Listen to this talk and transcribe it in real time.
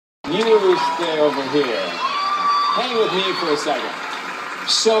You stay over here. Hang with me for a second.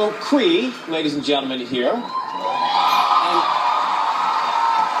 So, Kree, ladies and gentlemen, here.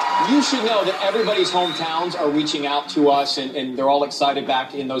 And you should know that everybody's hometowns are reaching out to us, and they're all excited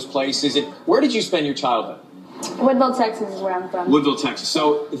back in those places. And where did you spend your childhood? Woodville, Texas is where I'm from. Woodville, Texas.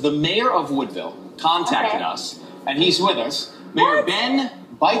 So, the mayor of Woodville contacted us, and he's with us. Mayor Ben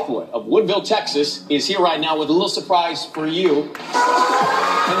Bythewood of Woodville, Texas, is here right now with a little surprise for you.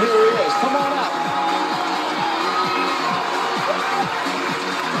 And here he is. Come on up.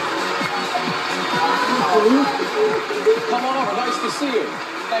 Come on over. Nice to see you.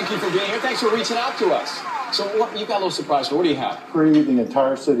 Thank you for being here. Thanks for reaching out to us. So you've got a little surprise for. What do you have? Kree, the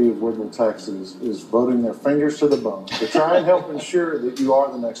entire city of Woodville, Texas, is voting their fingers to the bone to try and help ensure that you are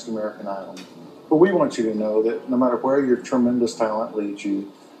the next American Idol. But we want you to know that no matter where your tremendous talent leads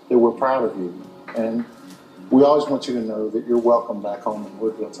you, that we're proud of you. And we always want you to know that you're welcome back home in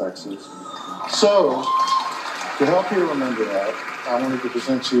Woodville, Texas. So, to help you remember that, I wanted to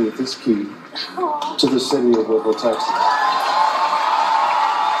present you with this key to the city of Woodville, Texas.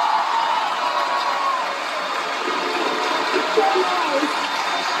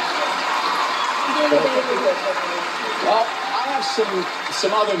 Well, I have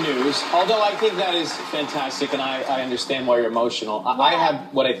some other news, although I think that is fantastic, and I understand why you're emotional. I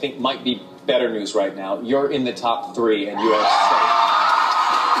have what I think might be better news right now. You're in the top 3, and you are safe.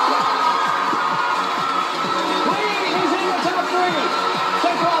 Kree is in the top 3.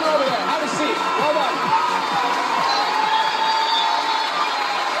 Take on over there. Have a seat. Well done.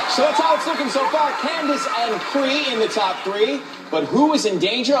 So that's how it's looking so far. Candace and Kree in the top 3, but who is in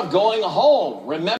danger of going home? Remember.